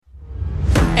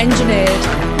Engineered.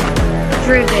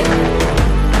 Driven.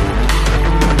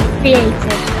 Creative.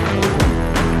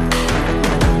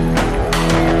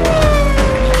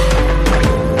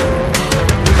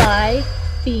 By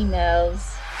females.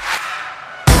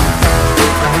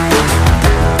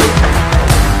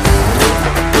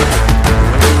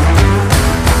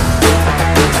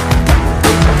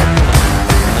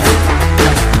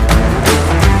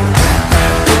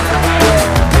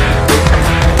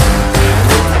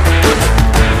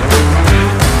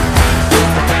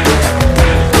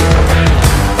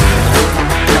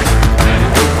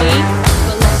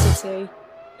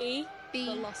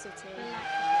 Velocity.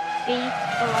 Be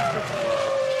velocity.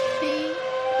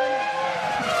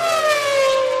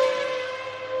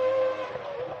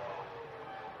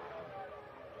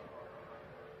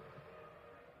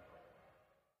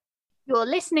 You're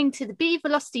listening to the Be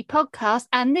Velocity podcast,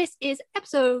 and this is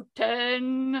episode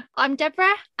 10. I'm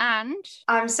Deborah, and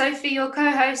I'm Sophie, your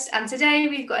co-host, and today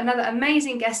we've got another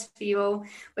amazing guest for you all.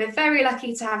 We're very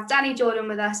lucky to have Dani Jordan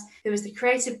with us, who is the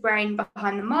creative brain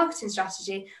behind the marketing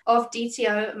strategy of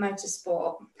DTO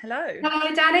Motorsport. Hello.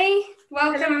 Hello, Dani.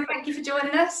 Welcome and thank you for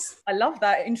joining us. I love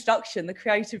that introduction, the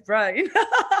creative brain.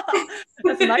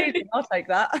 That's amazing. I'll take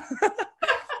that.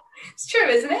 It's true,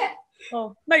 isn't it?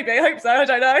 Oh, maybe. I hope so. I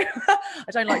don't know.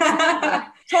 I don't like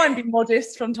to try and be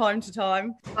modest from time to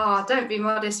time. Oh, don't be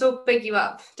modest. We'll big you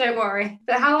up. Don't worry.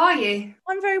 But how are you?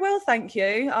 I'm very well, thank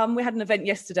you. We had an event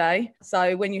yesterday.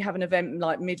 So when you have an event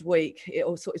like midweek,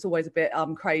 it's always a bit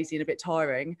crazy and a bit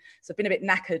tiring. So I've been a bit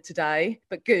knackered today,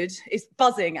 but good. It's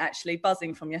buzzing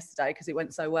from yesterday because it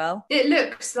went so well. It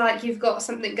looks like you've got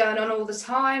something going on all the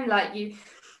time. Like I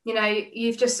know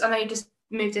you just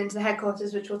moved into the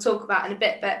headquarters, which we'll talk about in a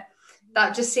bit, but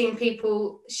that just seeing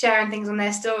people sharing things on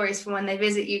their stories from when they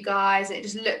visit you guys. It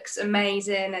just looks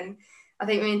amazing. And I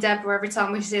think me and Deborah, every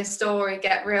time we see a story,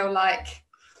 get real like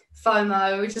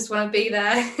FOMO. We just want to be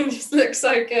there. It just looks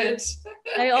so good.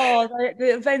 They are.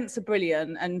 The events are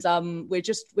brilliant, and we're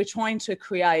trying to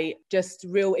create just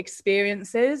real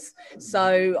experiences.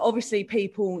 So obviously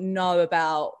people know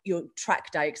about your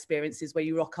track day experiences where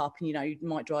you rock up and you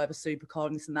might drive a supercar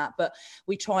and this and that, but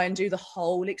we try and do the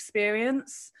whole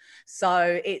experience.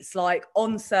 So it's like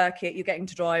on circuit you're getting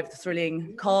to drive the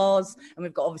thrilling cars, and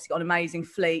we've obviously got an amazing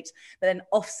fleet, but then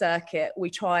off circuit we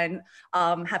try and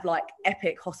have like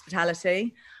epic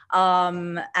hospitality.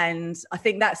 And I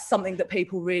think that's something that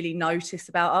people really notice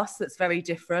about us that's very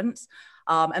different.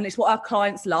 And it's what our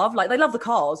clients love. Like, they love the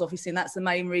cars, obviously, and that's the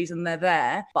main reason they're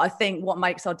there. But I think what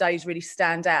makes our days really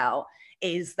stand out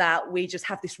is that we just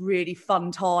have this really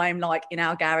fun time, like in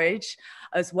our garage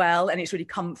as well. And it's really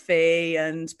comfy,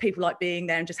 and people like being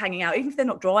there and just hanging out, even if they're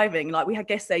not driving. Like, we had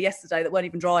guests there yesterday that weren't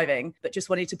even driving, but just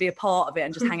wanted to be a part of it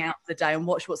and just hang out for the day and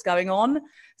watch what's going on.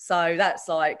 So that's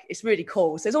like, it's really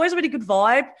cool. So it's always a really good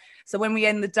vibe. So when we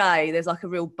end the day, there's like a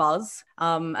real buzz.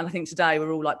 And I think today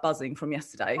we're all like buzzing from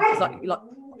yesterday. It's like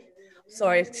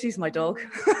sorry, excuse my dog.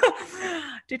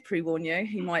 Did pre-warn you,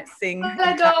 he might sing in the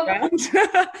background.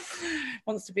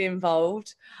 Wants to be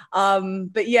involved.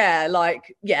 But yeah,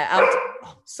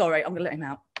 sorry, I'm gonna let him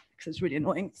out because it's really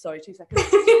annoying. Sorry, 2 seconds.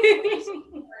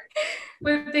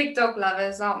 We're big dog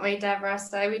lovers, aren't we, Deborah?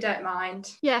 So we don't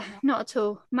mind. yeah, not at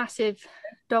all. Massive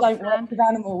dog Don't fan. work with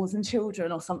animals and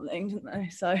children or something, didn't they?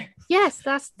 So Yes,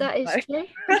 that is true.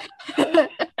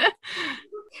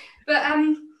 But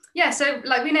yeah, so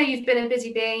like we know you've been a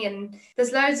busy bee and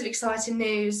there's loads of exciting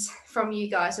news from you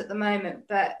guys at the moment,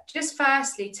 but just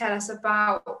firstly tell us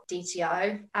about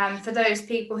DTO for those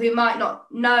people who might not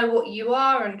know what you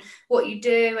are and what you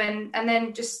do, and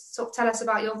then just sort of tell us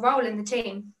about your role in the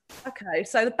team. Okay,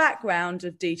 so the background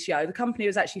of DTO, the company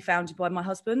was actually founded by my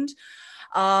husband.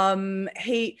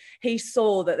 He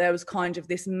saw that there was kind of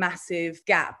this massive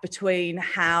gap between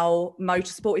how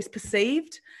motorsport is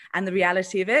perceived and the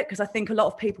reality of it, because I think a lot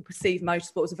of people perceive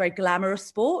motorsport as a very glamorous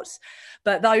sport,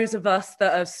 but those of us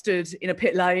that have stood in a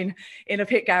pit lane, in a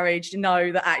pit garage,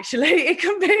 know that actually it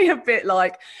can be a bit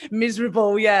like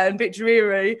miserable, and a bit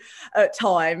dreary at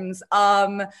times.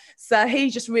 So he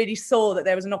just really saw that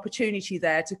there was an opportunity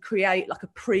there to create like a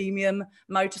premium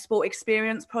motorsport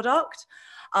experience product.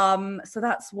 So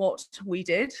that's what we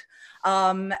did.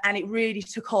 And it really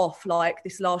took off like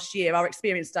this last year, our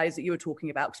experience days that you were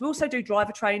talking about, because we also do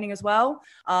driver training as well.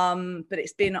 But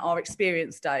it's been our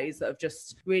experience days that have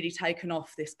just really taken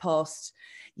off this past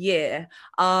year.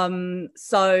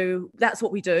 So that's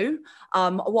what we do.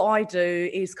 What I do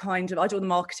is I do all the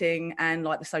marketing and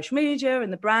like the social media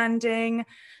and the branding.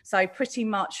 So pretty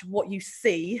much what you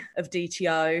see of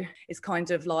DTO is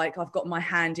kind of like I've got my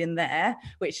hand in there,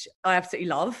 which I absolutely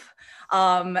love.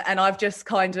 And I've just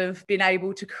kind of been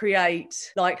able to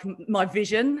create like my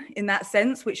vision in that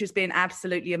sense, which has been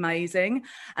absolutely amazing.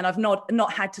 And I've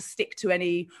not had to stick to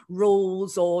any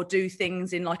rules or do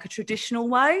things in like a traditional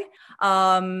way.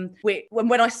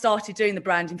 When I started doing the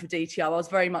branding for DTO, I was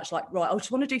very much like, right, I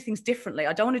just want to do things differently.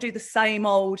 I don't want to do the same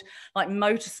old like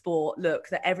motorsport look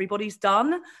that everybody's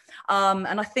done.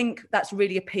 And I think that's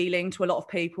really appealing to a lot of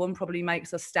people and probably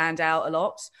makes us stand out a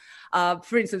lot.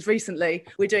 For instance, recently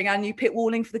we're doing our new pit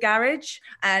walling for the garage,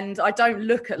 and I don't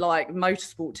look at like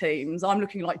motorsport teams. I'm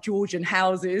looking like Georgian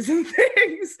houses and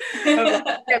things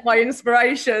to get my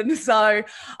inspiration. So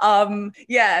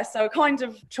so kind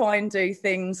of try and do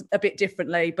things a bit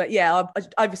differently. But yeah,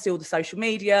 I oversee all the social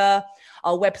media,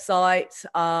 our website.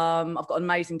 I've got an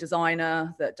amazing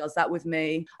designer that does that with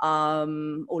me.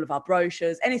 All of our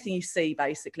brochures, anything you see,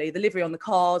 basically. The livery on the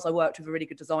cars, I worked with a really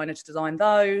good designer to design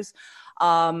those.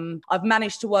 I've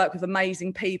managed to work with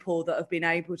amazing people that have been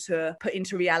able to put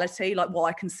into reality like what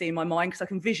I can see in my mind, because I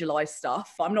can visualize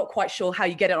stuff. I'm not quite sure how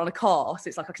you get it on a car, so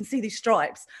it's like I can see these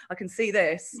stripes, I can see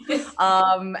this,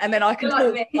 and then I can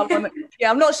talk to someone.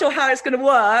 I'm not sure how it's going to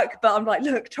work, but I'm like,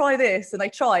 look, try this, and they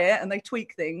try it and they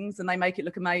tweak things and they make it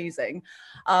look amazing.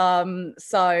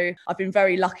 So I've been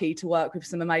very lucky to work with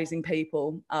some amazing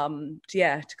people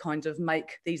to kind of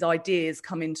make these ideas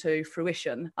come into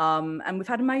fruition, and we've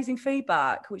had amazing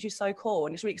feedback, which is so cool,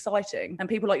 and it's really exciting. And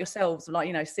people like yourselves are like,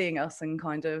 you know, seeing us and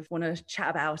kind of want to chat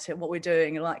about it, what we're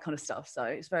doing and all that kind of stuff. So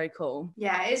it's very cool.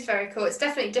 Yeah, it is very cool. It's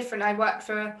definitely different. I worked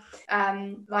for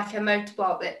like a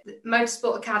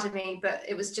motorsport academy, but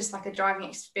it was just like a driving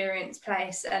experience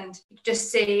place, and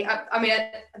just see, I mean,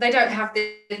 they don't have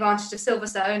the advantage of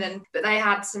Silverstone, but they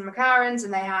had some McLarens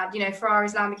and they had, you know,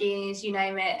 Ferraris, Lamborghinis, you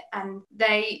name it, and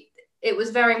it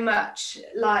was very much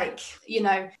like, you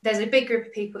know, there's a big group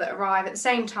of people that arrive at the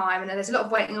same time, and there's a lot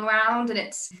of waiting around,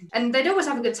 and they'd always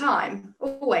have a good time,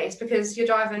 always, because you're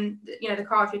driving, you know, the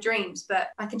car of your dreams. But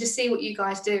I can just see what you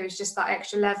guys do is just that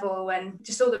extra level, and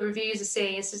just all the reviews I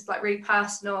see, it's just like really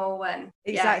personal. And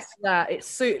exactly that.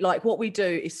 It's like what we do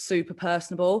is super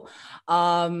personable,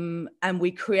 and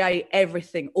we create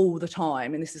everything all the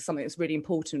time, and this is something that's really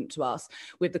important to us,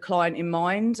 with the client in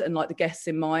mind and like the guests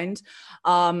in mind.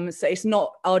 So it's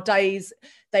not, our days,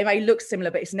 they may look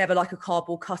similar, but it's never like a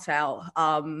cardboard cutout.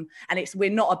 And we're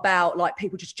not about like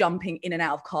people just jumping in and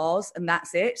out of cars and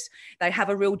that's it. They have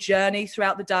a real journey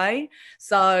throughout the day.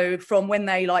 So from when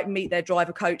they like meet their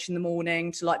driver coach in the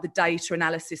morning to like the data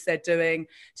analysis they're doing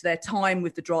to their time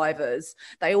with the drivers,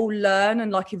 they all learn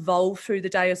and like evolve through the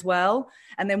day as well.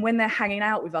 And then when they're hanging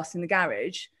out with us in the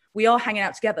garage, we are hanging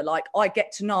out together. Like I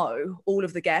get to know all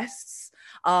of the guests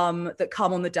that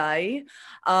come on the day,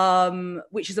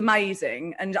 which is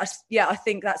amazing. And I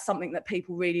think that's something that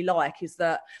people really like, is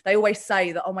that they always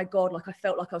say that, oh my God, like I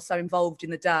felt like I was so involved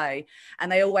in the day. And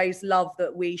they always love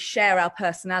that we share our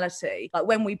personality. Like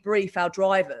when we brief our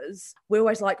drivers, we're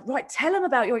always like, right, tell them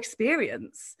about your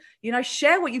experience, you know,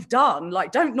 share what you've done.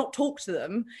 Like don't not talk to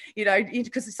them, you know,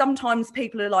 because sometimes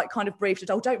people are like kind of briefed,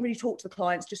 oh, don't really talk to the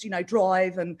clients, just, you know,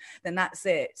 drive and then that's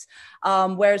it.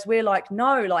 Whereas we're like,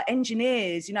 no, like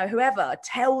engineers, you know, whoever,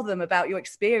 tell them about your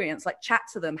experience, like chat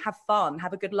to them, have fun,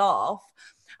 have a good laugh.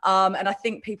 And I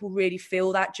think people really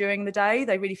feel that during the day.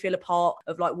 They really feel a part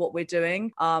of like what we're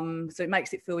doing. So it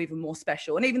makes it feel even more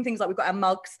special. And even things like we've got our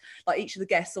mugs, like each of the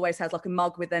guests always has like a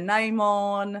mug with their name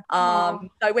on.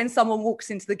 So when someone walks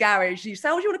into the garage, you say,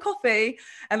 oh, do you want a coffee?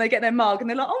 And they get their mug and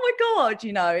they're like, oh my God,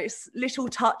 you know, it's little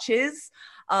touches.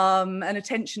 And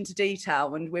attention to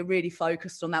detail, and we're really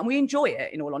focused on that, and we enjoy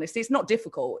it, in all honesty. It's not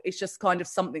difficult, it's just kind of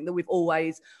something that we've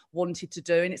always wanted to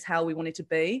do, and it's how we want it to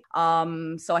be.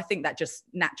 So I think that just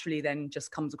naturally then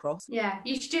just comes across. Yeah,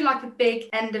 you should do like a big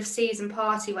end of season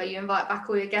party where you invite back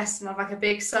all your guests and have like a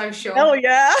big social. Oh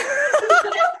yeah.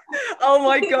 Oh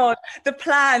my God, the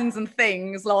plans and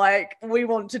things like we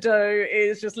want to do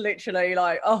is just literally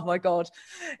like, oh my God,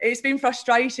 it's been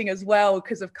frustrating as well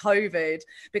because of COVID,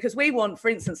 because we want, for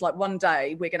instance, like one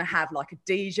day we're going to have like a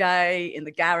DJ in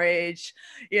the garage,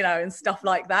 you know, and stuff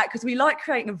like that, because we like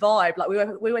creating a vibe. Like we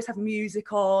always have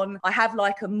music on. I have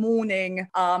like a morning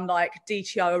like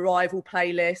DTO arrival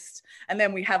playlist, and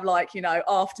then we have like, you know,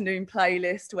 afternoon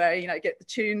playlist where, you know, get the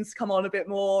tunes come on a bit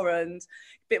more and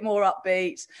bit more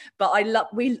upbeat. But I love,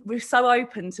 we're so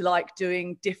open to like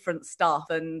doing different stuff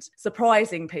and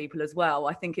surprising people as well.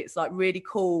 I think it's like really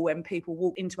cool when people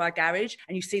walk into our garage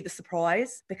and you see the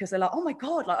surprise, because they're like, oh my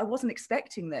God, like I wasn't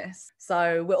expecting this.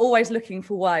 So we're always looking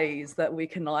for ways that we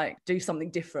can like do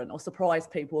something different or surprise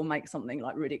people and make something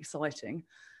like really exciting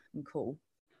and cool.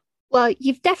 Well,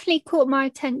 you've definitely caught my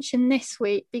attention this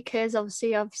week, because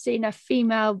obviously I've seen a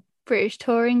female British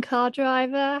touring car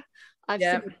driver. I've seen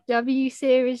a W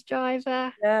Series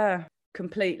driver. Yeah,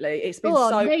 completely. It's been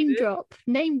name drop.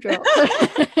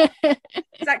 Exactly.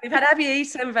 We've had Abby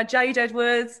Eaton, we've had Jade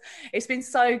Edwards. It's been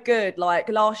so good. Like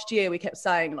last year, we kept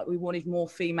saying like we wanted more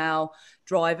female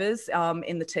drivers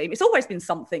in the team. It's always been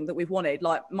something that we've wanted.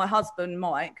 Like my husband,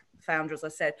 Mike, founder, as I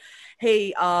said,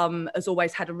 he has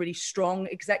always had a really strong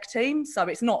exec team. So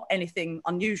it's not anything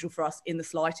unusual for us in the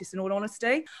slightest, in all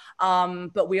honesty.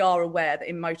 But we are aware that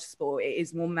in motorsport, it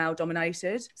is more male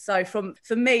dominated. So for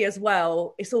me as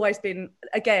well, it's always been,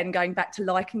 again, going back to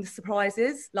liking the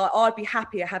surprises. Like I'd be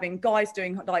happier having guys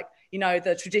doing like, you know,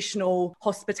 the traditional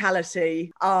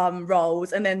hospitality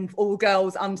roles and then all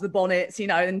girls under the bonnets, you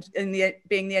know, and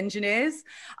being the engineers.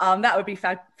 That would be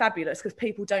fabulous because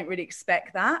people don't really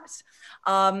expect that.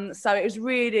 So it was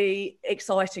really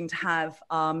exciting to have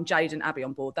Jade and Abby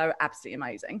on board. They were absolutely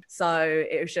amazing. So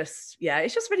it was just,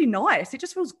 it's just really nice. It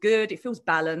just feels good. It feels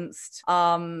balanced.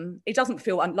 It doesn't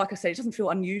feel, like I said, it doesn't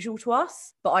feel unusual to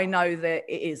us, but I know that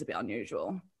it is a bit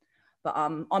unusual. But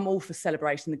I'm all for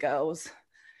celebrating the girls,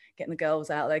 getting the girls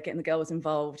out there, getting the girls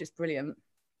involved. It's brilliant.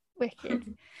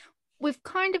 Wicked. We've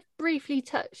kind of briefly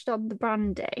touched on the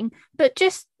branding, but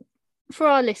just for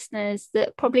our listeners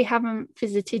that probably haven't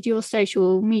visited your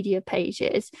social media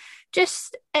pages,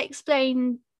 just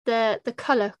explain the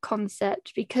colour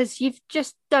concept, because you've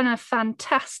just done a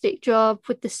fantastic job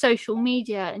with the social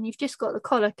media and you've just got the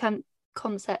colour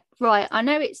concept right. I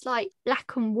know it's like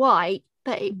black and white,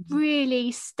 but it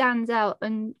really stands out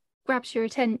and grabs your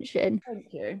attention.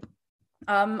 Thank you.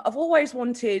 I've always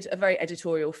wanted a very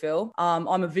editorial feel.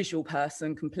 I'm a visual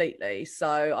person completely,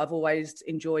 so I've always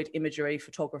enjoyed imagery,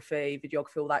 photography,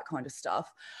 videography, all that kind of stuff.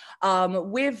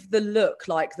 With the look,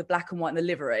 like the black and white and the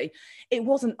livery, it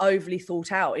wasn't overly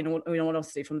thought out in all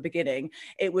honesty from the beginning.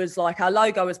 It was like our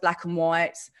logo was black and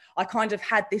white. I kind of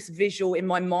had this visual in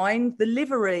my mind. The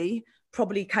livery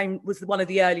probably was one of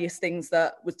the earliest things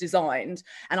that was designed,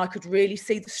 and I could really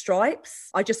see the stripes.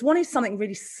 I just wanted something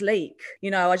really sleek,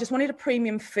 you know. I just wanted a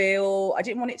premium feel. I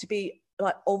didn't want it to be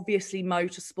like obviously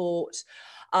motorsport.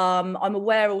 I'm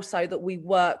aware also that we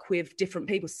work with different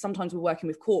people. Sometimes we're working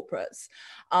with corporates,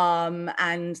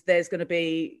 and there's going to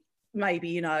be maybe,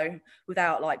 you know,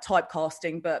 without like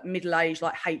typecasting, but middle-aged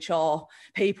like HR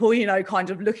people, you know, kind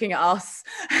of looking at us.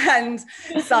 And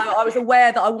so I was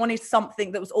aware that I wanted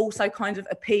something that was also kind of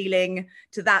appealing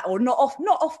to that, or not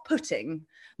off-putting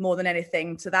more than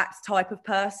anything to that type of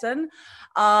person.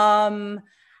 And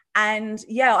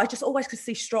I just always could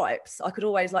see stripes. I could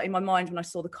always, like in my mind when I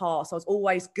saw the car, so I was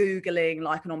always Googling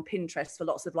like and on Pinterest for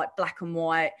lots of like black and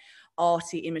white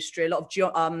arty imagery, a lot of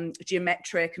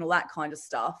geometric and all that kind of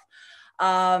stuff.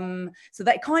 So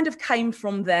that kind of came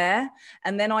from there.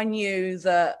 And then I knew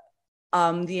that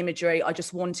the imagery, I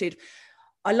just wanted,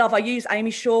 I use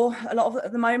Amy Shaw a lot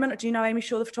at the moment. Do you know Amy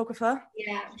Shaw, the photographer?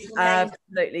 Yeah,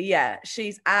 absolutely. Yeah,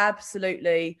 she's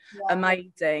absolutely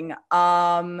amazing.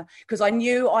 Because I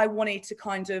knew I wanted to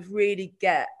kind of really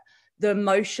get the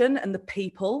emotion and the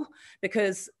people,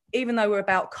 because even though we're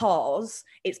about cars,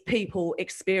 it's people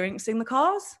experiencing the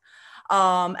cars.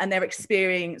 And their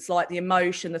experience, like the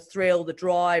emotion, the thrill, the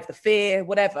drive, the fear,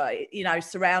 whatever, you know,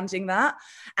 surrounding that.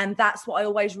 And that's what I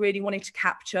always really wanted to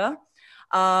capture.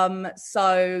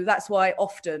 So that's why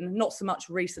often, not so much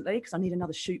recently, because I need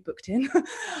another shoot booked in,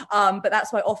 but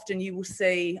that's why often you will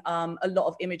see a lot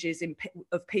of images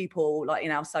of people like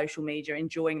in our social media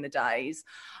enjoying the days.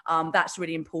 That's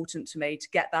really important to me to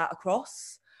get that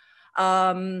across.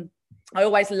 I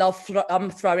always love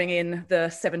throwing in the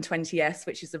 720S,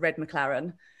 which is the red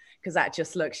McLaren, because that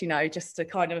just looks, you know, just to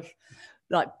kind of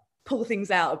like pull things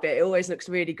out a bit. It always looks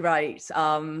really great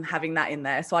having that in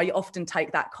there. So I often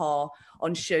take that car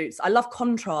on shoots. I love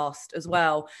contrast as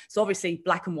well. So obviously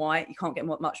black and white, you can't get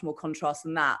much more contrast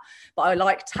than that. But I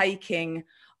like taking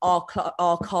our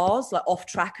cars like off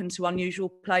track and to unusual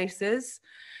places.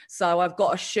 So I've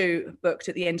got a shoot booked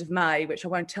at the end of May, which I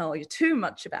won't tell you too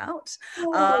much about.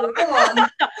 Go on.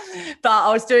 But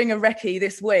I was doing a recce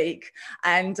this week,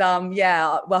 and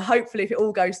well, hopefully if it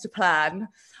all goes to plan.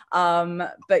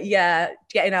 But yeah,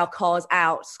 getting our cars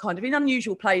out kind of in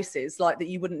unusual places like that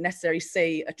you wouldn't necessarily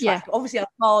see a track. Yeah. Obviously our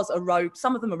cars are road,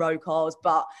 some of them are road cars,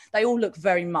 but they all look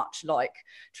very much like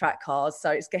track cars. So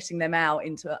it's getting them out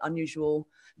into unusual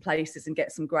places and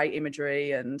get some great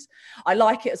imagery. And I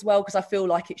like it as well because I feel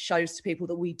like it shows to people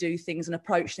that we do things and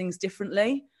approach things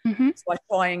differently. Mm-hmm. So I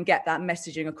try and get that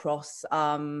messaging across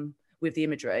with the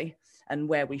imagery and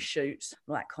where we shoot,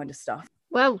 all that kind of stuff.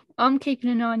 Well, I'm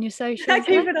keeping an eye on your socials. I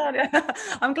keep an eye on it.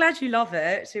 I'm glad you love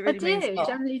it. It really means a lot.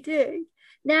 I generally do.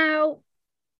 Now,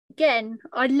 again,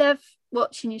 I love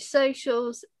watching your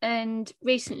socials, and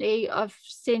recently I've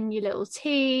seen your little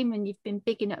team and you've been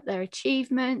bigging up their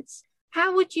achievements.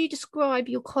 How would you describe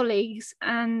your colleagues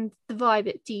and the vibe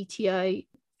at DTO?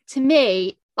 To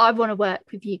me, I want to work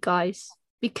with you guys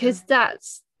because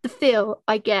that's the feel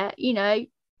I get. You know,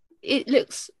 it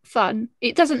looks fun.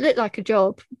 It doesn't look like a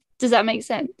job. Does that make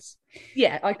sense?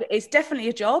 Yeah, it's definitely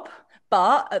a job.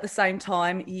 But at the same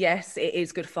time, yes, it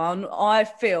is good fun. I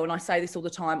feel, and I say this all the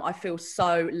time, I feel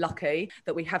so lucky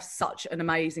that we have such an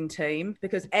amazing team,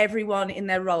 because everyone in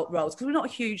their roles, because we're not a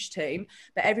huge team,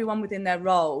 but everyone within their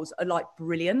roles are like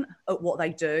brilliant at what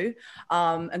they do,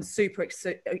 and super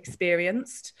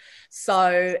experienced.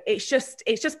 So it's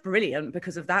just brilliant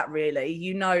because of that, really.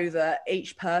 You know that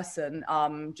each person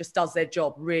just does their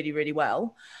job really, really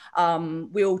well.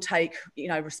 We all take,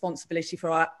 responsibility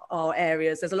for our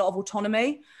areas. There's a lot of autonomy.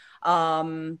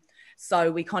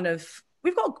 So we've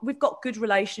got good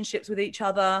relationships with each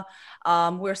other.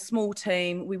 We're a small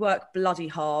team. We work bloody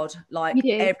hard, like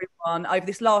everyone. Over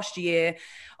this last year,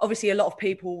 obviously a lot of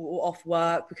people were off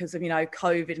work because of,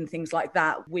 COVID and things like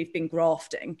that. We've been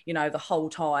grafting, the whole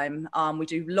time. We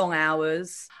do long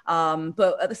hours.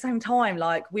 But at the same time,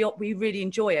 like we really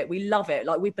enjoy it. We love it.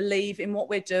 Like we believe in what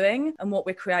we're doing and what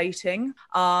we're creating.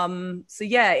 So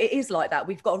yeah, it is like that.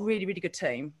 We've got a really, really good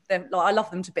team. I love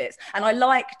them to bits. And I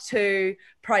like to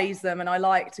praise them and I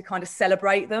like to kind of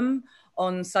celebrate them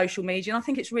on social media, and I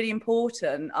think it's really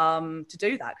important to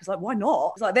do that, because why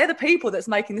not? It's they're the people that's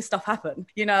making this stuff happen.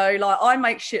 I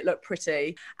make shit look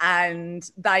pretty and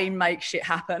they make shit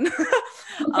happen.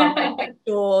 They make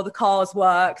sure the cars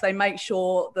work, they make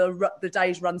sure the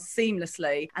days run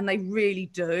seamlessly, and they really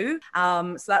do.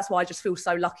 So that's why I just feel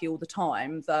so lucky all the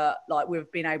time that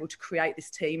we've been able to create this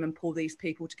team and pull these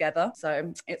people together.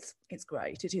 So it's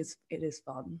great. It is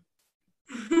fun.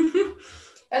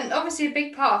 And obviously a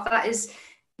big part of that is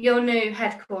your new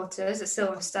headquarters at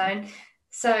Silverstone.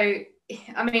 So,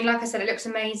 I mean, like I said, it looks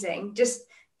amazing. Just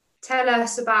tell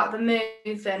us about the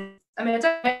move. And I mean, I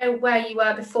don't know where you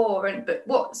were before, but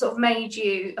what sort of made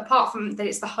you, apart from that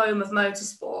it's the home of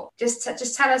motorsport, just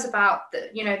tell us about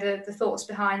the thoughts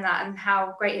behind that and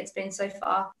how great it's been so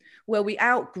far. Well, we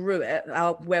outgrew it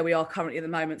where we are currently at the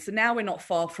moment. So now we're not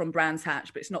far from Brands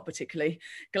Hatch, but it's not particularly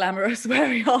glamorous where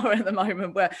we are at the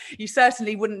moment, where you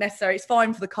certainly wouldn't necessarily, it's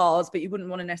fine for the cars, but you wouldn't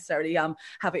want to necessarily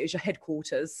have it as your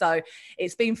headquarters. So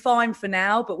it's been fine for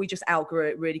now, but we just outgrew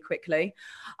it really quickly.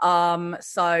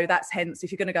 So that's hence,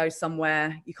 if you're going to go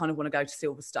somewhere, you kind of want to go to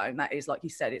Silverstone. That is, like you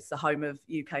said, it's the home of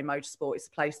UK motorsport. It's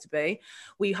the place to be.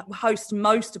 We host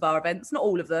most of our events, not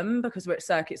all of them, because we're at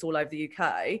circuits all over the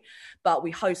UK, but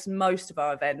we host most of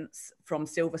our events from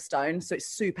Silverstone, so it's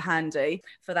super handy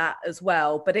for that as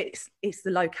well. But it's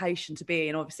the location to be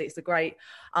in. Obviously it's a great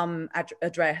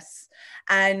address,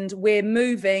 and we're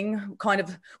moving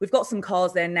we've got some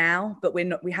cars there now, but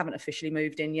we haven't officially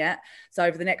moved in yet. So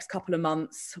over the next couple of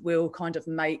months we'll kind of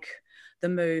make the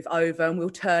move over and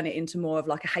we'll turn it into more of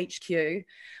like a HQ,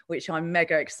 which I'm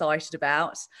mega excited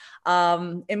about.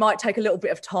 It might take a little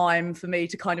bit of time for me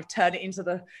to kind of turn it into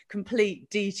the complete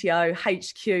DTO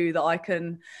HQ that I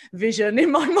can vision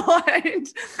in my mind.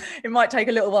 It might take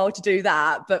a little while to do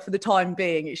that, but for the time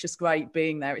being, it's just great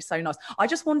being there. It's so nice. I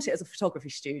just want it as a photography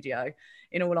studio,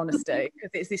 in all honesty, because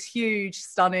it's this huge,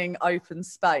 stunning, open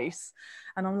space.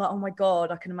 And I'm like, oh my God,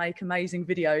 I can make amazing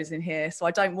videos in here. So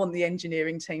I don't want the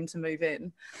engineering team to move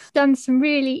in. Done some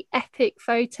really epic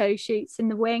photo shoots in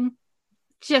the wing,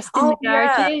 just in the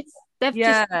garages. Yeah. They've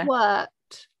just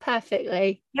worked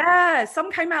perfectly. Yeah,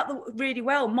 some came out really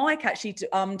well. Mike actually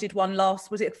did one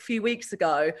was it a few weeks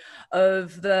ago,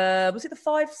 of what was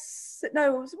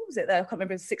it there? I can't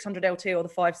remember, 600 LT or the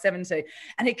 570,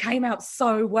 and it came out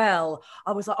so well.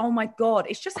 I was like, oh my God,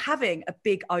 it's just having a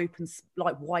big open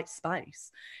white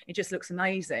space. It just looks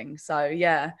amazing. So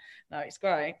yeah, no, it's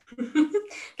great.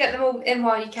 Get them all in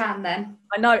while you can then.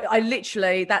 I know,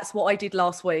 that's what I did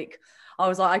last week. I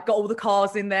was like, I got all the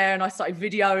cars in there and I started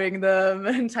videoing them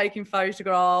and taking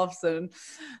photographs. And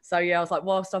so, yeah, I was like,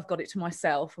 whilst I've got it to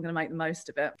myself, I'm going to make the most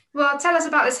of it. Well, tell us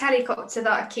about this helicopter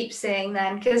that I keep seeing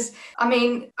then, because, I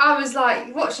mean, I was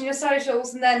like watching your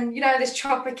socials and then, this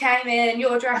chopper came in,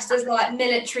 you're dressed as like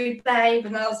military babe,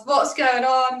 and I was, what's going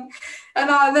on?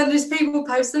 And then there's people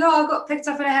posting, I got picked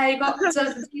up in a helicopter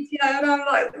for DTO, and I'm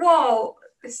like, whoa.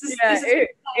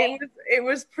 It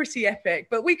was pretty epic,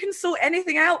 but we can sort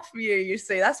anything out for you. You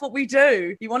see, that's what we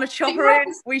do. You want to chop her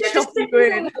in, we chop you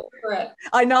in.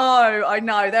 I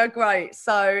know, they're great.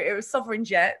 So it was Sovereign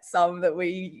Jets that we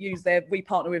use there. We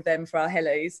partner with them for our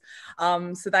helis.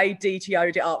 So they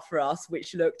DTO'd it up for us,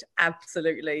 which looked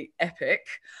absolutely epic.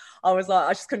 I was like,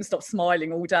 I just couldn't stop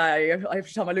smiling all day.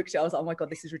 Every time I looked at it, I was like, oh my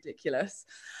God, this is ridiculous.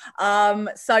 So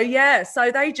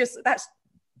that's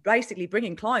basically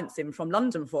bringing clients in from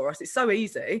London for us. It's so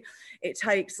easy. It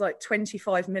takes like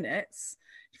 25 minutes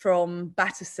from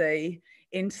Battersea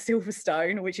into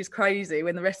Silverstone, which is crazy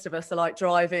when the rest of us are like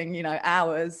driving,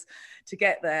 hours to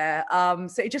get there.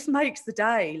 So it just makes the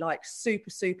day like super,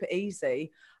 super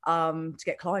easy to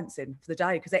get clients in for the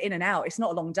day, because they're in and out. It's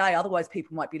not a long day. Otherwise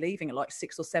people might be leaving at like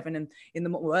 6 or 7 in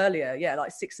the earlier. Yeah,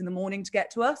 like 6 in the morning to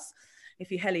get to us.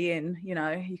 If you heli in, you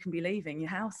can be leaving your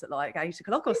house at like 8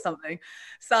 o'clock or something.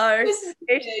 So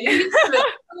already,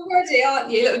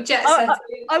 aren't you, little jet setter?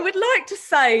 I would like to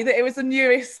say that it was the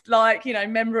newest,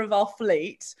 member of our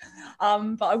fleet,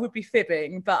 but I would be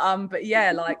fibbing. But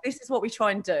yeah, this is what we try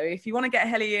and do. If you want to get a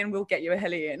heli in, we'll get you a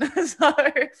heli in. So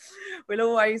we'll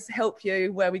always help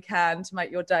you where we can to make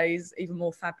your days even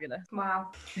more fabulous. Wow,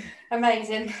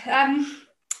 amazing.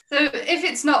 So if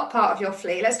it's not part of your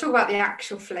fleet, let's talk about the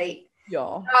actual fleet.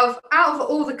 Yeah. Out of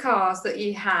all the cars that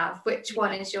you have, which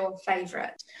one is your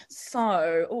favourite?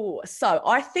 So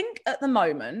I think at the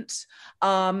moment,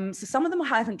 so some of them I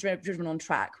haven't driven on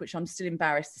track, which I'm still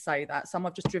embarrassed to say that. Some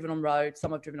I've just driven on road,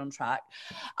 some I've driven on track.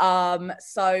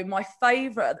 So my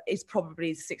favourite is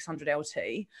probably the 600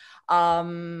 LT.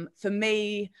 For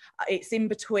me, it's in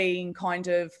between kind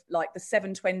of like the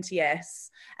 720S,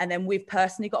 and then we've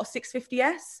personally got a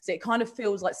 650S. So it kind of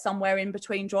feels like somewhere in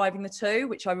between driving the two,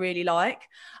 which I really like.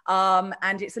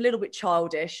 And it's a little bit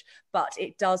childish, but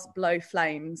it does blow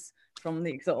flames from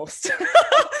the exhaust.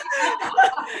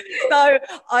 So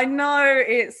I know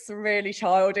it's really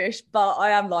childish, but I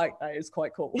am like, that is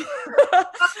quite cool.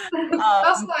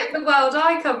 That's like the world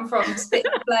I come from,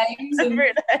 spitting flames.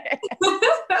 Really?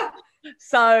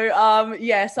 So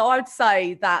so I would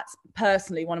say that's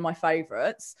personally one of my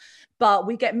favourites. But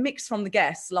we get mixed from the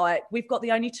guests. Like, we've got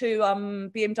the only two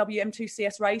BMW M2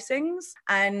 CS racings,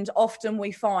 and often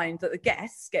we find that the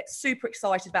guests get super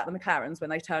excited about the McLarens when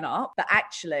they turn up, but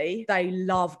actually they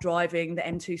love driving the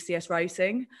M2 CS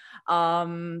racing.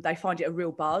 They find it a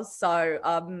real buzz. So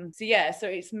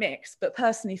it's mixed. But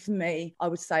personally for me, I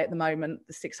would say at the moment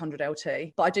the 600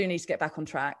 LT. But I do need to get back on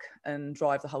track and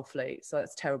drive the whole fleet. So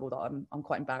it's terrible that I'm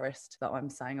quite embarrassed that I'm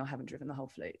saying I haven't driven the whole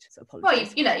fleet. So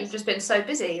apologies. Well, you've just been so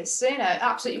busy. It's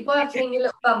absolutely working your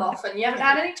little bum off, and you haven't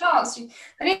had any chance.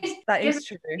 That is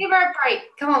true. Give her a break.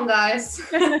 Come on, guys.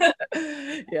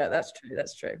 Yeah, that's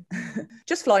true.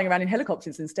 Just flying around in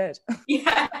helicopters instead.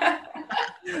 Yeah.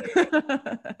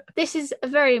 This is a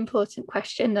very important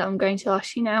question that I'm going to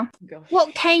ask you now. Gosh.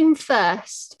 What came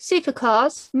first?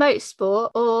 Supercars,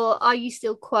 motorsport, or are you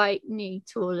still quite new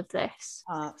to all of this?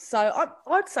 So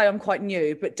I'd say I'm quite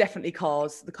new, but definitely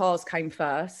cars. The cars came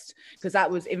first because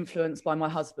that was influenced by my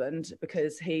husband,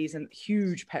 because he's a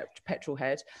huge petrol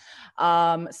head.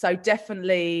 So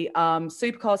definitely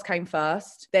supercars came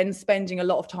first, then spending a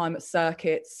lot of time at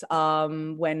circuits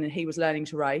when he was learning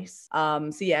to race.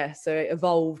 So it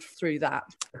evolved through that.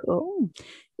 Cool.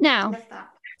 Now,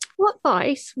 what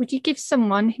advice would you give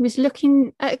someone who is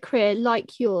looking at a career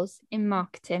like yours in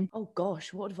marketing? Oh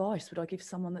gosh, what advice would I give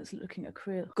someone that's looking at a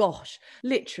career? Gosh,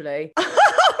 literally. What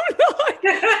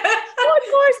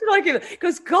advice would I give?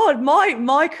 Because God,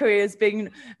 my career has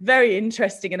been very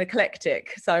interesting and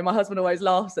eclectic. So my husband always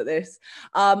laughs at this.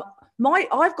 I've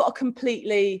got a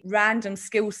completely random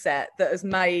skill set that has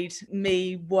made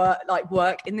me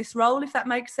work in this role, if that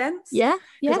makes sense. Yeah.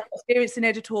 I've got experience in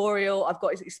editorial, I've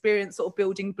got experience sort of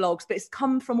building blogs, but it's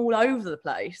come from all over the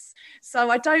place. So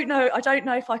I don't know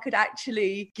if I could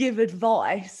actually give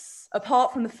advice,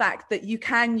 apart from the fact that you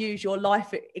can use your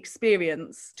life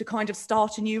experience to kind of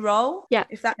start a new role. Yeah.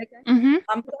 If that makes sense. Mm-hmm.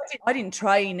 I didn't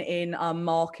train in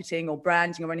marketing or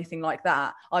branding or anything like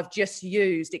that. I've just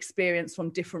used experience from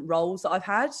different roles that I've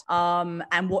had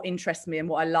and what interests me and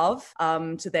what I love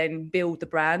to then build the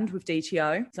brand with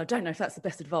DTO. So I don't know if that's the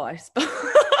best advice.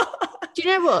 Do you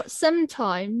know what?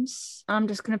 Sometimes, I'm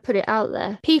just going to put it out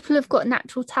there, people have got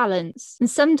natural talents, and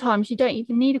sometimes you don't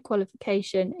even need a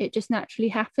qualification. It just naturally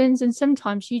happens. And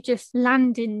sometimes you just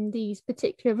land in these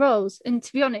particular roles. And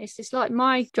to be honest, it's like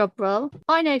my job role.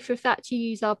 I know for a fact you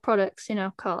use our products in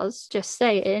our cars, just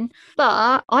saying,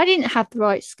 but I didn't have the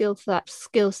right skill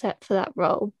set for that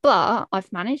role. But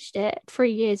I've managed it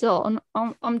 3 years on.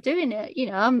 I'm doing it,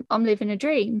 I'm living a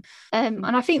dream. And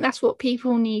I think that's what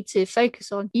people need to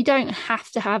focus on. You don't have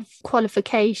to have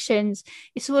qualifications.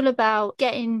 It's all about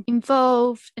getting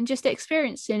involved and just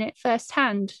experiencing it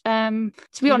firsthand. To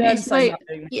be honest,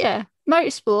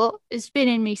 motorsport has been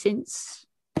in me since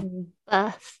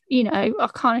birth. I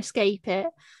can't escape it.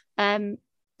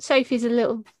 Sophie's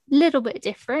a little bit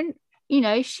different.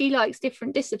 She likes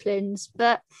different disciplines,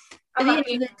 but at the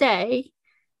end of the day,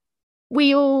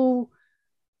 we all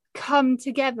come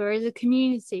together as a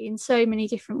community in so many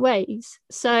different ways.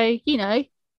 So,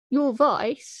 your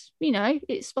voice,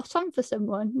 it's spot on for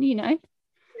someone,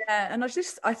 Yeah, and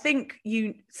I think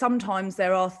sometimes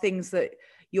there are things that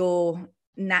you're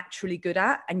naturally good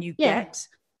at and you get.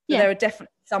 But there are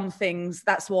definitely some things.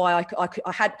 That's why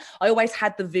I always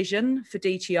had the vision for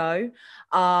DTO,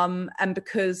 and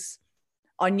because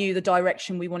I knew the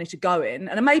direction we wanted to go in,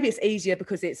 and maybe it's easier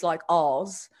because it's like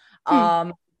ours.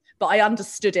 But I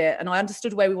understood it, and I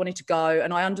understood where we wanted to go,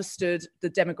 and I understood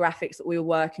the demographics that we were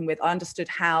working with. I understood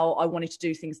how I wanted to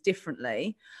do things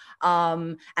differently.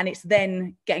 And it's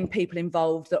then getting people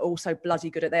involved that are also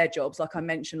bloody good at their jobs. Like I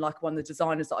mentioned, like one of the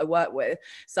designers that I work with.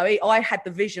 So I had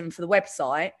the vision for the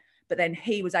website, but then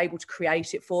he was able to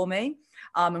create it for me.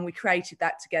 And we created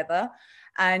that together.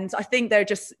 And I think they're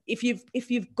just, if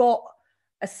you've got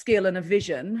a skill and a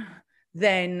vision,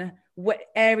 then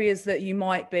areas that you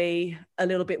might be a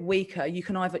little bit weaker, you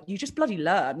just bloody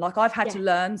learn. Like I've had to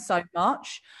learn so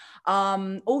much.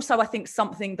 Also, I think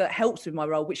something that helps with my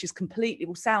role, which is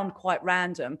will sound quite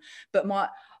random, but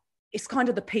it's kind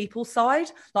of the people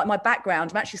side. Like my background,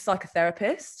 I'm actually a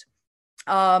psychotherapist.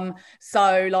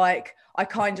 So like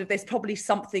there's probably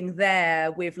something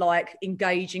there with like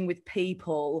engaging with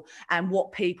people and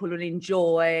what people will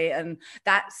enjoy, and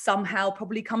that somehow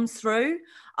probably comes through,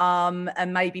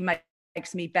 and maybe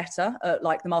makes me better at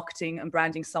like the marketing and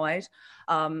branding side,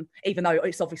 even though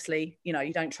it's obviously, you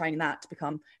don't train in that to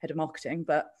become head of marketing,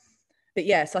 but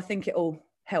yes, I think it all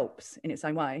helps in its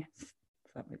own way,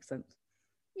 if that makes sense.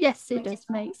 Yes, it does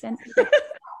make sense.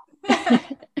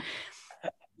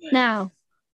 Now,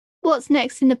 what's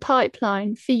next in the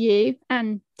pipeline for you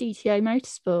and DTO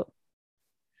Motorsport?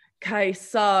 Okay,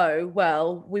 so,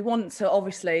 well, we want to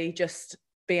obviously just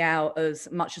be out as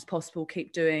much as possible,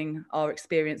 keep doing our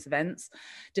experience events.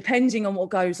 Depending on what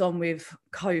goes on with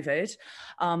COVID,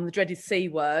 the dreaded C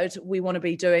word, we want to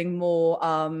be doing more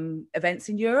events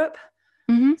in Europe.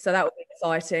 Mm-hmm. So that would be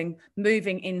exciting.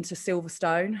 Moving into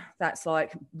Silverstone, that's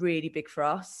like really big for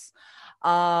us.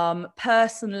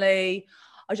 Personally,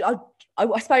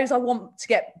 I suppose I want to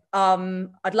get,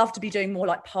 I'd love to be doing more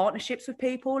like partnerships with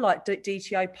people, like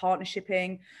DTO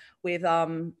partnershiping with,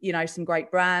 some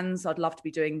great brands. I'd love to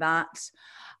be doing that.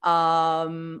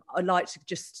 I'd like to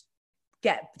just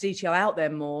get DTO out there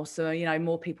more, so,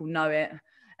 more people know it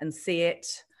and see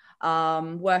it.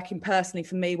 Working personally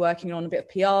for me, working on a bit of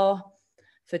PR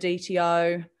for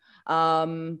DTO.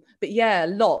 But yeah,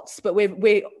 lots. But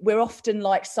we're often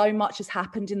like, so much has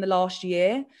happened in the last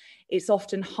year. It's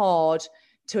often hard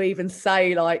to even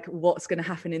say like what's going to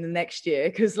happen in the next year,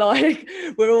 because like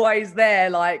we're always there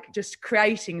like just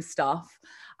creating stuff.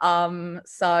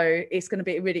 So it's going to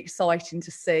be really exciting to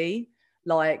see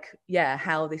like,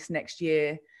 how this next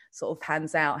year sort of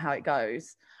pans out, how it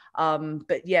goes.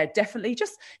 But yeah, definitely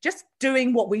just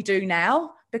doing what we do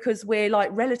now, because we're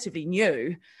like relatively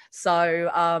new. So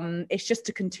it's just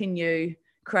to continue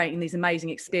creating these amazing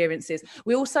experiences.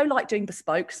 We also like doing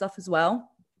bespoke stuff as well.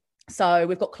 So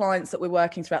we've got clients that we're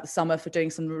working throughout the summer for doing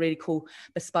some really cool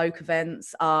bespoke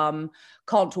events. Can't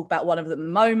talk about one of them at the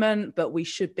moment, but we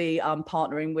should be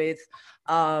partnering with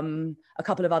a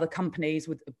couple of other companies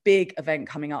with a big event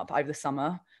coming up over the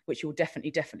summer, which you'll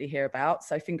definitely hear about.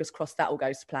 So fingers crossed that all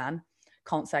goes to plan.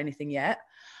 Can't say anything yet.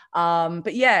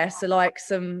 But yeah, so like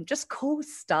some just cool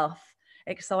stuff,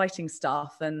 exciting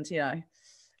stuff, and,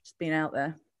 just being out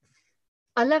there.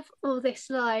 I love all this,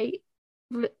 like,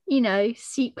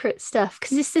 secret stuff,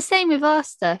 because it's the same with our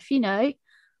stuff.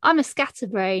 I'm a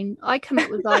scatterbrain. I come up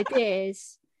with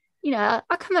ideas. I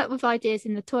come up with ideas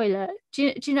in the toilet.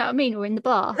 Do you know what I mean? Or in the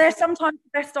bar. They're sometimes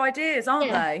the best ideas, aren't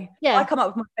they? Yeah. I come up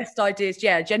with my best ideas.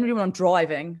 Yeah, generally when I'm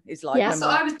driving is like. Yeah, so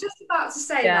I was just about to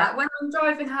say that when I'm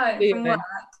driving home from work,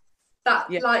 That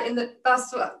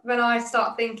that's when I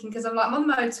start thinking, because I'm like, I'm on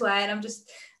the motorway and I'm just,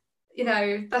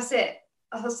 that's it.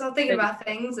 I start thinking about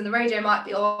things and the radio might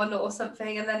be on or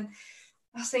something, and then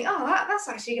I was thinking, oh, that's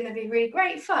actually going to be really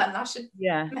great fun. I should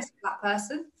mess with that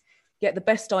person. Get the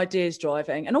best ideas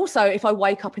driving. And also, if I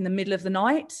wake up in the middle of the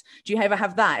night, do you ever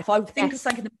have that? If I think of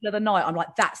something in the middle of the night, I'm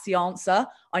like, that's the answer.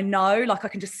 I know, like I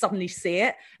can just suddenly see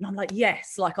it. And I'm like,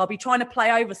 yes, like I'll be trying to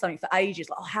play over something for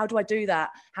ages. Like, oh, how do I do that?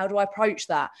 How do I approach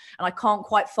that? And I can't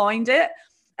quite find it.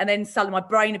 And then suddenly my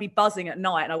brain will be buzzing at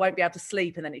night and I won't be able to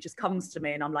sleep. And then it just comes to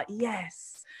me and I'm like,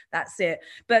 yes, that's it.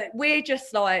 But we're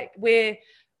just like, we're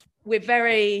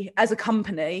very, as a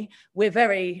company, we're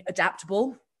very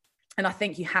adaptable. And I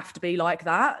think you have to be like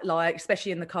that, like,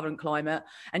 especially in the current climate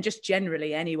and just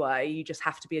generally anyway, you just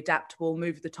have to be adaptable,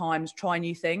 move with the times, try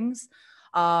new things.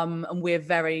 And we're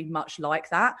very much like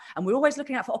that. And we're always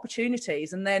looking out for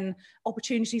opportunities, and then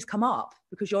opportunities come up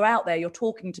because you're out there, you're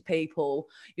talking to people,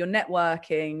 you're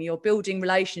networking, you're building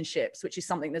relationships, which is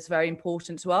something that's very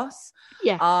important to us.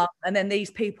 Yeah. And then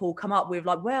these people come up with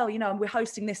like, well, we're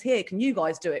hosting this here. Can you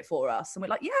guys do it for us? And we're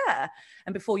like, yeah.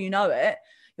 And before you know it,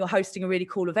 you're hosting a really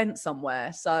cool event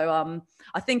somewhere. So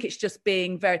I think it's just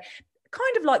being very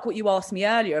kind of like what you asked me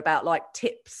earlier about like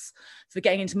tips for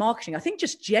getting into marketing. I think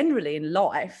just generally in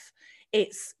life,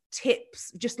 it's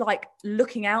tips, just like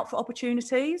looking out for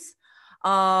opportunities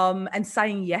and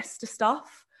saying yes to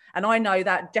stuff. And I know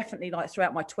that definitely like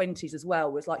throughout my 20s as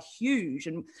well was like huge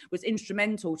and was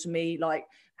instrumental to me, like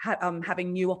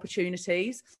having new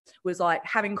opportunities, was like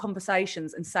having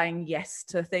conversations and saying yes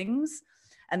to things.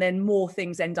 And then more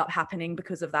things end up happening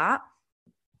because of that.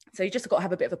 So you just got to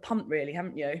have a bit of a punt, really,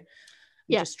 haven't you? And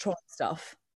just try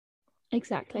stuff.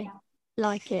 Exactly.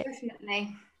 Like it.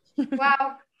 Definitely.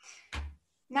 Well,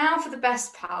 now for the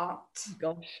best part. Oh,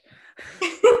 gosh.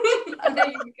 I know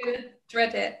you're going to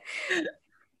dread it.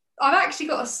 I've actually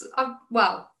got I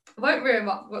won't ruin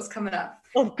what's coming up.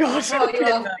 Oh, gosh. I'll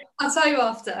tell you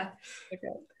after. Okay.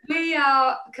 We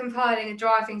are compiling a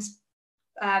driving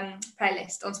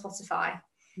playlist on Spotify.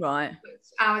 Right. Which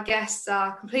our guests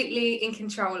are completely in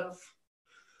control of.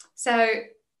 So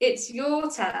it's your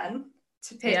turn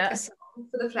to pick a song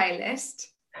for the playlist.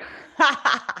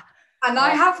 And I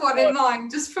have one in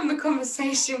mind just from the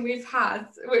conversation we've had,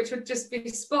 which would just be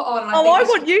spot on. I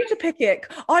want you to pick it.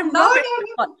 I'm rubbish.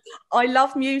 No. I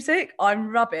love music. I'm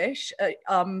rubbish at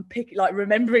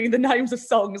remembering the names of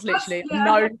songs, literally.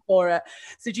 Known for it.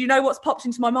 So do you know what's popped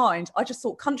into my mind? I just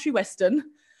thought country western,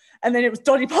 and then it was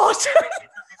Dolly Parton.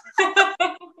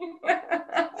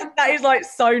 That is like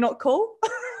so not cool.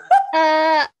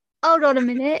 Hold on a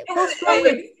minute. What's wrong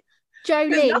with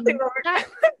Jolene?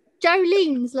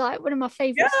 Jolene's like one of my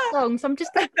favourite songs. I'm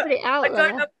just going to put it out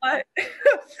there. I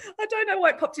don't know why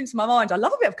it popped into my mind. I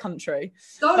love a bit of country.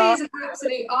 Dolly is an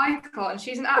absolute icon.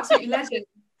 She's an absolute legend.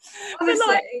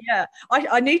 Honestly.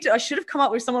 I should have come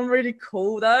up with someone really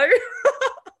cool though.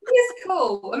 It's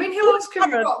cool. I mean, who else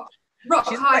can rock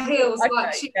high heels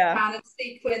like she can and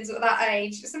sequins at that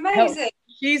age? It's amazing.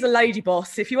 She's a lady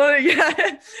boss. If you want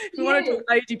to do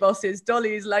lady bosses,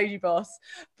 Dolly is lady boss.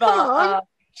 But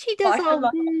she does all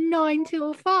 9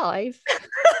 till 5.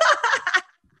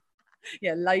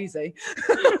 Yeah, lazy.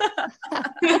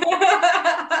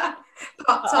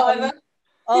 Part-timer.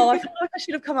 I feel like I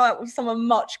should have come out with someone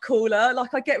much cooler.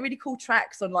 Like I get really cool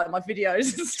tracks on like my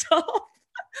videos and stuff.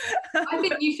 I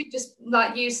think you should just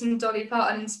like use some Dolly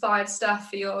Parton inspired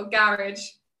stuff for your garage.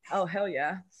 Oh hell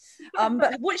yeah.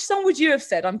 But which song would you have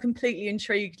said? I'm completely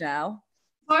intrigued now.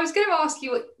 I was going to ask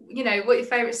you what your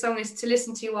favourite song is to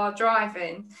listen to while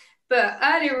driving, but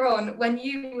earlier on when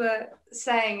you were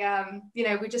saying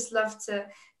we just love to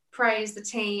praise the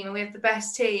team and we have the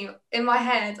best team, in my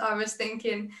head I was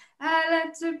thinking, I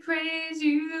like to praise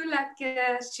you like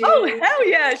a tune. Oh hell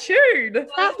yeah, tune.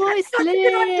 That boy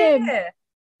Slim.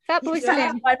 That boy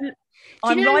Slim.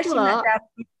 I'm writing that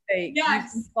down.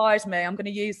 Yes. You've inspired me. I'm going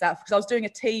to use that because I was doing a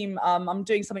team. I'm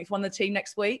doing something for one of the team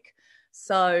next week.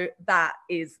 So that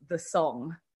is the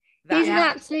song. He's an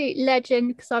absolute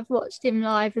legend because I've watched him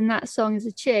live and that song is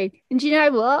a tune. And do you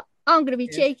know what? I'm going to be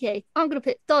cheeky. I'm going to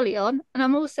put Dolly on and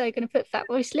I'm also going to put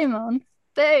Fatboy Slim on.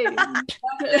 Boom.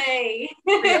 Lovely.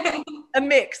 A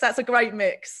mix. That's a great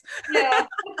mix. Yeah.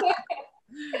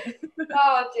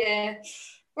 Oh dear.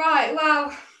 Right.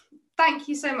 Well, thank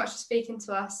you so much for speaking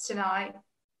to us tonight.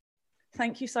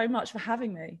 Thank you so much for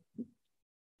having me.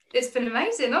 It's been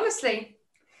amazing, honestly.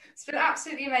 It's been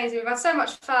absolutely amazing. We've had so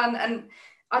much fun and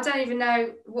I don't even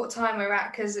know what time we're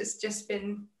at because it's just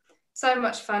been so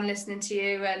much fun listening to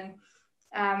you and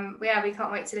we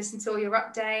can't wait to listen to all your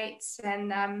updates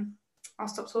and I'll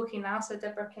stop talking now so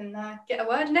Deborah can get a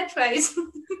word in edgeways.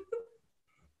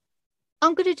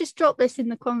 I'm going to just drop this in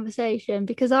the conversation,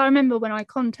 because I remember when I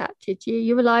contacted you,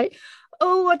 you were like,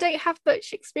 oh, I don't have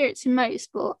much experience in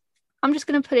motorsport. I'm just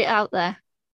going to put it out there.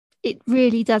 It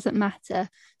really doesn't matter.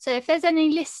 So if there's any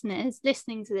listeners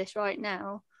listening to this right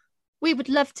now, we would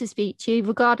love to speak to you,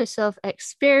 regardless of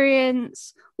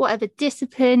experience, whatever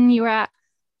discipline you're at,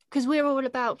 because we're all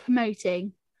about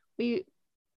promoting.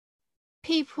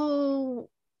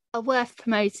 People are worth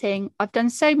promoting. I've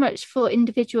done so much for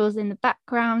individuals in the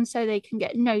background so they can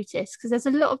get noticed, because there's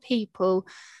a lot of people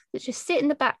that just sit in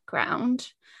the background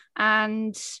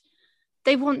and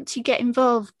they want to get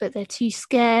involved, but they're too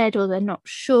scared or they're not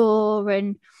sure.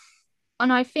 And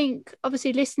I think,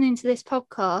 obviously, listening to this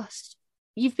podcast,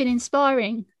 you've been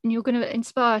inspiring, and you're going to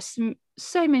inspire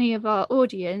so many of our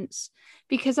audience,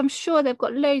 because I'm sure they've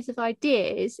got loads of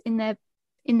ideas in their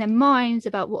minds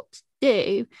about what to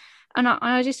do. And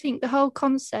I just think the whole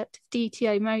concept of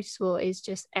DTO Motorsport is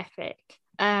just epic.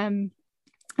 And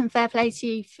fair play to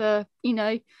you for,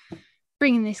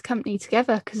 bringing this company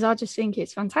together, because I just think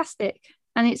it's fantastic.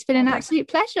 And it's been an absolute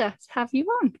pleasure to have you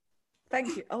on.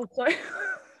 Thank you. Oh, sorry.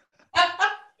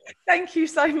 Thank you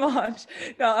so much.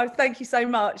 No, thank you so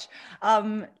much.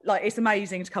 It's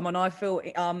amazing to come on. I feel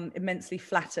immensely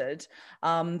flattered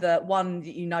that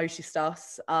you noticed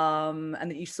us and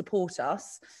that you support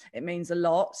us. It means a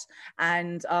lot.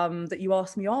 And that you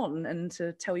asked me on and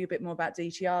to tell you a bit more about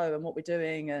DTO and what we're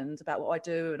doing and about what I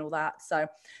do and all that. So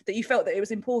that you felt that it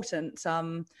was important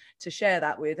to share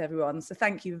that with everyone. So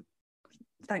thank you.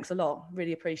 Thanks a lot.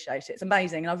 Really appreciate it. It's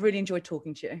amazing. And I've really enjoyed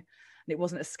talking to you. And it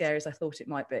wasn't as scary as I thought it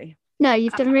might be. No,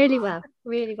 you've done really well.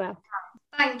 Really well.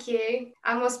 Thank you.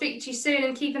 And we'll speak to you soon,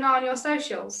 and keep an eye on your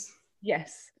socials.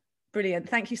 Yes. Brilliant.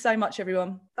 Thank you so much,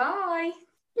 everyone. Bye.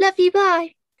 Love you.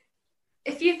 Bye.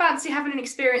 If you fancy having an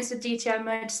experience with DTO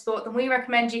Motorsport, then we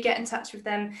recommend you get in touch with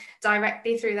them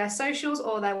directly through their socials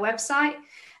or their website.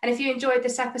 And if you enjoyed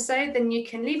this episode, then you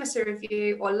can leave us a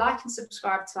review or like and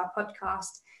subscribe to our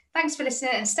podcast. Thanks for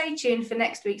listening, and stay tuned for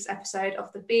next week's episode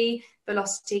of the Be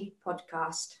Velocity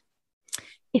podcast.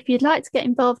 If you'd like to get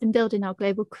involved in building our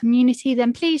global community,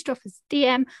 then please drop us a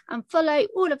DM and follow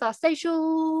all of our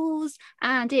socials.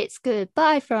 And it's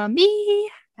goodbye from me.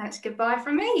 That's goodbye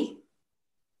from me.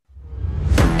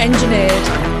 Engineered.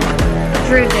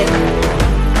 Driven.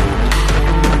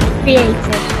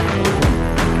 Creative.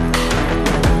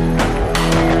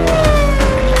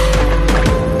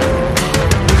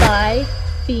 By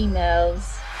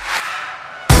females.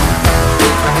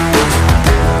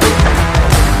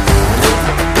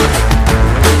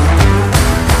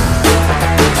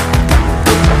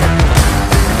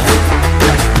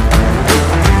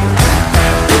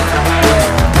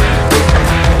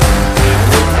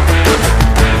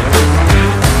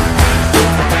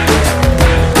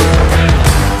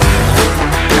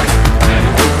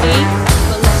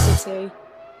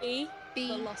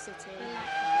 Velocity.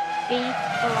 Be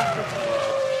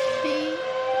velocity.